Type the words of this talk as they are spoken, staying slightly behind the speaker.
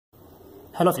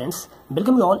Hello friends,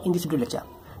 welcome you all in this video lecture.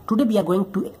 Today we are going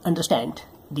to understand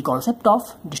the concept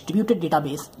of distributed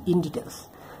database in details.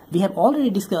 We have already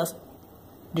discussed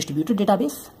distributed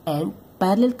database and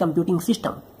parallel computing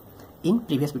system in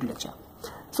previous video lecture.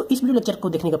 So इस video lecture को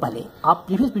देखने के पहले आप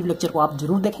previous video lecture को आप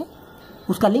जरूर देखें,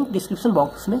 उसका लिंक डिस्क्रिप्शन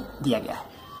बॉक्स में दिया गया है.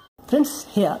 Friends,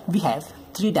 here we have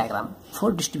three diagram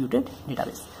for distributed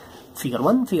database. Figure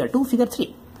 1, Figure 2, Figure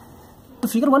 3. तो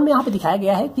फिगर 1 में यहाँ पे दिखाया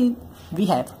गया है कि we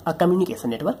have a communication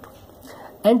network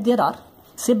and there are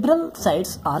several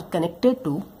sites are connected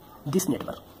to this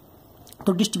network.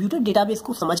 तो डिस्ट्रीब्यूटेड डेटाबेस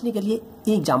को समझने के लिए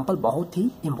ये एग्जांपल बहुत ही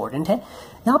इंपॉर्टेंट है.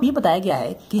 यहाँ पे ये बताया गया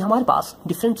है कि हमारे पास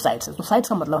डिफरेंट साइट्स है. तो साइट्स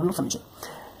का मतलब हम लोग समझे.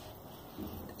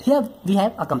 Here we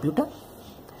have a computer,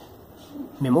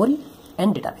 memory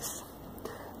and database.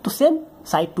 तो सेम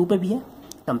साइट 2 पे भी है,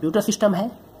 कंप्यूटर सिस्टम है,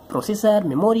 प्रोसेसर,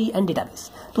 मेमोरी एंड डेटाबेस.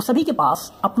 तो सभी के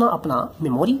पास अपना अपना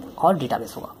मेमोरी और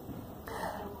डेटाबेस होगा.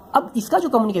 अब इसका जो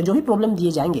कम्युनिकेशन, जो भी प्रॉब्लम दिए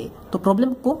जाएंगे तो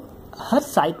प्रॉब्लम को हर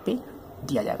साइट पे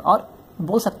दिया जाएगा और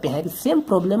बोल सकते हैं कि same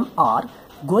problem are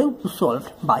going to solve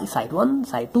by site 1,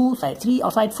 site 2, site 3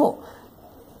 और site 4.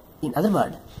 In other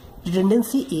word,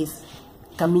 redundancy is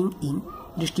coming in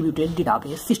distributed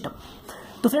database system.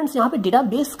 तो फ्रेंड्स, यहाँ पे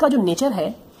डेटाबेस का जो नेचर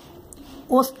है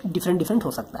वो डिफरेंट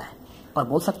हो सकता है और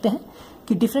बोल सकते हैं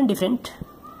कि डिफरेंट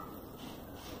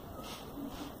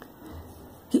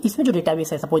कि इसमें जो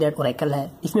डेटाबेस है, सपोज दैट ओरेकल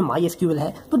है, इसमें माई एसक्यूएल है,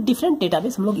 तो डिफरेंट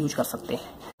डेटाबेस हम लोग यूज कर सकते हैं.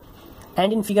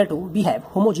 And in figure 2 we have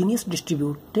homogeneous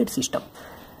distributed system.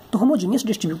 तो होमोजीनियस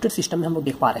डिस्ट्रीब्यूटेड सिस्टम में हम लोग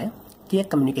देख पा रहे हैं कि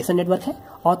एक कम्युनिकेशन नेटवर्क है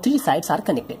और 3 साइट्स आर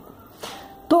कनेक्टेड.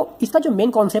 तो इसका जो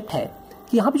मेन कॉन्सेप्ट है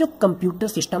कि यहाँ पे जो कंप्यूटर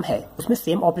सिस्टम है उसमें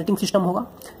सेम ऑपरेटिंग सिस्टम होगा,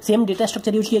 सेम डेटा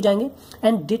स्ट्रक्चर यूज किए जाएंगे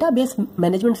एंड डेटाबेस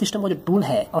मैनेजमेंट सिस्टम का जो टूल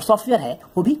है और सॉफ्टवेयर है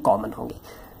वो भी कॉमन होंगे.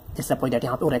 जैसे सपोज दैट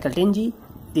यहाँ पे Oracle 10G,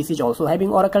 this is also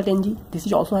having Oracle 10G, this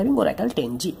is also having Oracle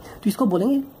 10G. तो इसको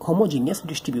बोलेंगे होमोजीनियस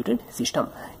डिस्ट्रीब्यूटेड सिस्टम.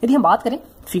 यदि हम बात करें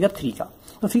फिगर 3 का,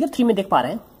 तो फिगर 3 में देख पा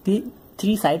रहे हैं कि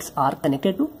 3 sites are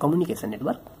connected to communication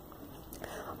network.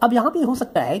 अब यहाँ पे हो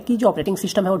सकता है कि जो ऑपरेटिंग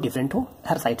सिस्टम है वो डिफरेंट हो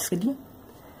हर साइट्स के लिए,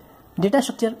 डेटा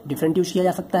स्ट्रक्चर डिफरेंट यूज किया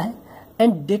जा सकता है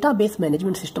एंड डेटाबेस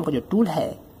मैनेजमेंट सिस्टम का जो टूल है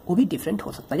वो भी डिफरेंट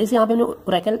हो सकता है. जैसे यहाँ पे हमने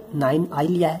ओरेकल 9i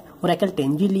लिया है, ओरेकल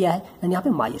 10G लिया है एंड यहाँ पे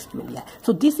MySQL लिया है.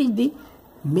 So this is the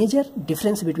major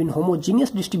difference between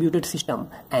homogeneous distributed system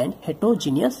and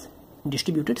heterogeneous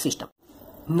distributed system.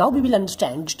 Now we will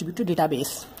understand distributed database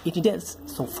in details.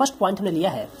 So first point हमने लिया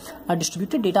है, a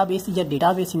distributed database is a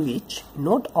database in which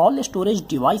not all storage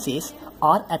devices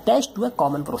are attached to a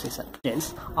common processor. Friends,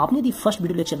 आपने यदि first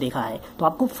video lecture देखा है तो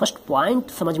आपको first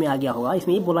point समझ में आ गया होगा.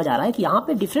 इसमें ये बोला जा रहा है कि यहाँ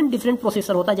पे डिफरेंट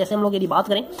प्रोसेसर होता है. जैसे हम लोग यदि बात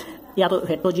करें या तो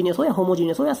हेटेरोजेनियस हो या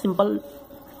होमोजीनियस हो या सिंपल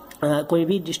कोई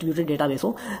भी डिस्ट्रीब्यूटेड डेटाबेस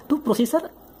हो, तो प्रोसेसर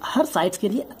हर साइट्स के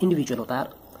लिए इंडिविजुअल होता है.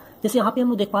 जैसे यहाँ पे हम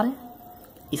लोग देख पा रहे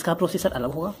हैं इसका प्रोसेसर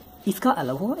अलग होगा, इसका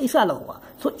अलग होगा, इसका अलग होगा.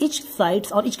 सो इच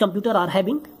साइट्स और etch computer are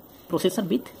having processor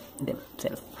with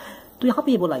themselves. तो यहाँ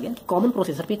पे ये बोला गया कि कॉमन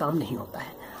प्रोसेसर पे काम नहीं होता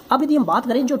है. अब यदि हम बात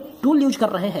करें जो टूल यूज कर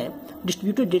रहे हैं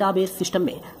डिस्ट्रीब्यूटेड डेटाबेस सिस्टम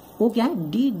में, वो क्या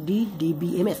है,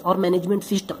 DDDBMS और मैनेजमेंट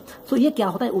सिस्टम. सो ये क्या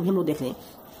होता है वो भी हम लोग देख लें.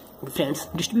 Friends,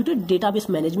 distributed database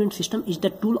management system is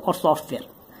the tool और software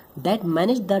that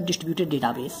manage the distributed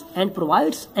database and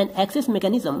provides an access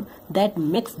mechanism that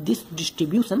makes this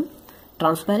distribution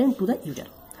transparent to the user.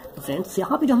 तो फ्रेंड्स,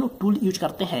 यहाँ पे जो हम लोग टूल यूज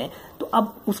करते हैं, तो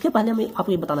अब उसके पहले हम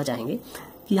आपको ये बताना चाहेंगे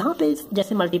कि यहाँ पे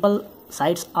जैसे multiple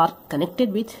sites are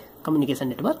connected with communication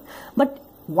network, but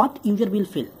what user will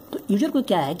feel. तो यूजर को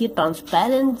क्या है कि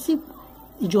ट्रांसपेरेंसी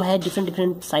जो है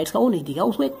डिफरेंट साइट्स का वो नहीं दिखेगा,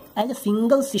 उसको एक एज ए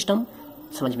सिंगल सिस्टम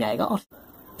समझ में आएगा. और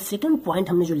सेकंड पॉइंट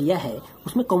हमने जो लिया है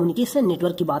उसमें कम्युनिकेशन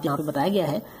नेटवर्क की बात यहाँ पे बताया गया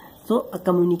है. तो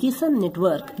कम्युनिकेशन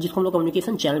नेटवर्क, जिसको हम लोग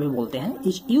कम्युनिकेशन चैनल भी बोलते हैं,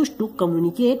 is used to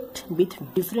communicate with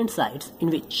different sites in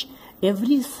which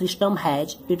every system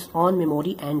has its on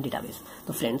memory and database.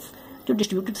 तो फ्रेंड्स, जो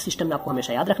डिस्ट्रीब्यूटेड सिस्टम में आपको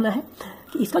हमेशा याद रखना है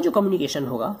कि इसका जो कम्युनिकेशन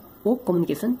होगा वो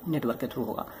कम्युनिकेशन नेटवर्क के थ्रू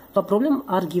होगा. तो problem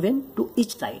are given to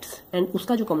each sites and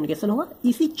उसका जो कम्युनिकेशन होगा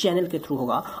इसी चैनल के थ्रू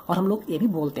होगा. और हम लोग ये भी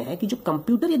बोलते हैं कि जो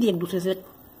कंप्यूटर यदि एक दूसरे से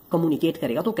कम्युनिकेट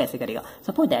करेगा तो कैसे करेगा.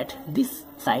 Suppose that this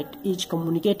site is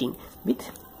communicating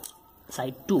with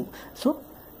site 2, so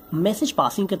message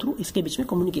passing के थ्रू इसके बीच में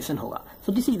कम्युनिकेशन होगा.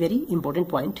 So this is very important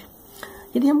point.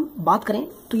 यदि हम बात करें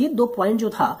तो ये 2 पॉइंट जो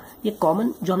था ये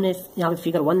कॉमन, जो हमने यहाँ पे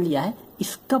फिगर 1 लिया है,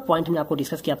 इसका पॉइंट हमने आपको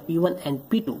डिस्कस किया P1 एंड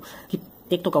P2 कि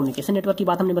एक तो कम्युनिकेशन नेटवर्क की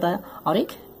बात हमने बताया और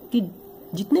एक कि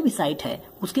जितने भी साइट है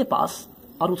उसके पास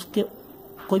और उसके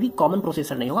कोई भी कॉमन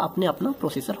प्रोसेसर नहीं होगा, अपने अपना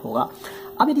प्रोसेसर होगा.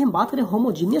 अब यदि हम बात करें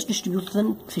होमोजीनियस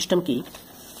डिस्ट्रीब्यूशन सिस्टम की,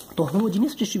 तो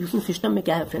होमोजीनियस डिस्ट्रीब्यूशन सिस्टम में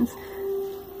क्या है friends,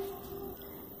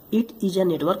 It is a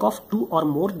network of 2 or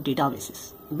more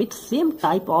databases with same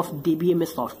type of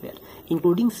DBMS software,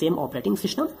 including same operating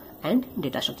system and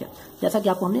data structure. जैसा कि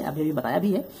आपको हमने अभी बताया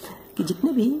भी है कि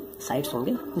जितने भी साइट्स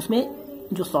होंगे उसमें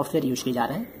जो सॉफ्टवेयर यूज किए जा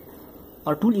रहे हैं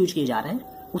और टूल यूज किए जा रहे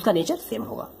हैं उसका नेचर सेम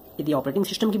होगा. यदि ऑपरेटिंग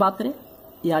सिस्टम की बात करें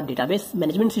या डेटाबेस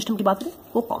मैनेजमेंट सिस्टम की बात करें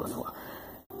वो कॉमन होगा.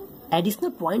 Additional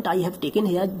point I have taken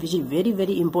here which is very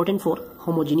very important for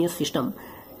homogeneous system.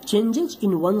 Changes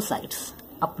in one sites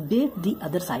update the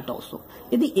other site also.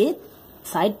 यदि एक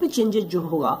साइट पे चेंजेस जो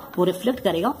होगा वो रिफ्लेक्ट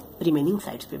करेगा रिमेनिंग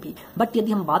साइट्स पे भी. बट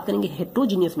यदि हम बात करेंगे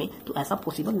हेट्रोजीनियस में तो ऐसा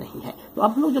पॉसिबल नहीं है. तो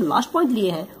अब हम लोग जो लास्ट पॉइंट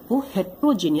लिए हैं वो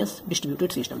हेट्रोजीनियस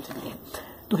डिस्ट्रीब्यूटेड सिस्टम से लिए हैं.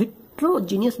 तो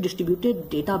heterogeneous distributed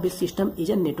database system is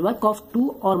a network of 2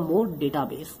 or more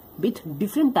database with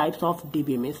different types of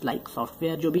DBMS like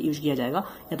software जो भी यूज किया जाएगा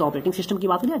या तो ऑपरेटिंग सिस्टम की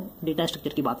बात करें या डेटा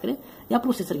स्ट्रक्चर की बात करें या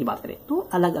प्रोसेसर की बात करें तो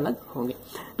अलग अलग होंगे.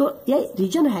 तो यह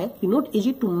रीजन है कि not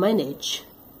easy to manage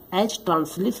as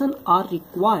translation are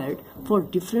required for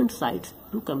different sites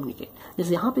to communicate.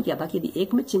 जैसे यहाँ पे क्या था कि यदि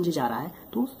एक में चेंजेस आ रहा है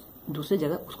तो दूसरे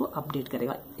जगह उसको अपडेट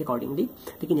करेगा अकॉर्डिंगली,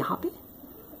 लेकिन यहाँ पे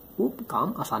वो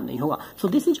काम आसान नहीं होगा. So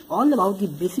this is all about the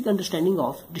basic understanding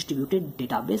of distributed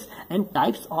database and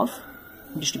types of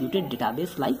distributed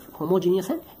database like homogeneous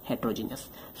and heterogeneous.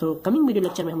 So coming video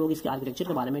lecture में हम लोग इसके आर्किटेक्चर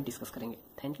के बारे में डिस्कस करेंगे.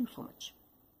 Thank you so much.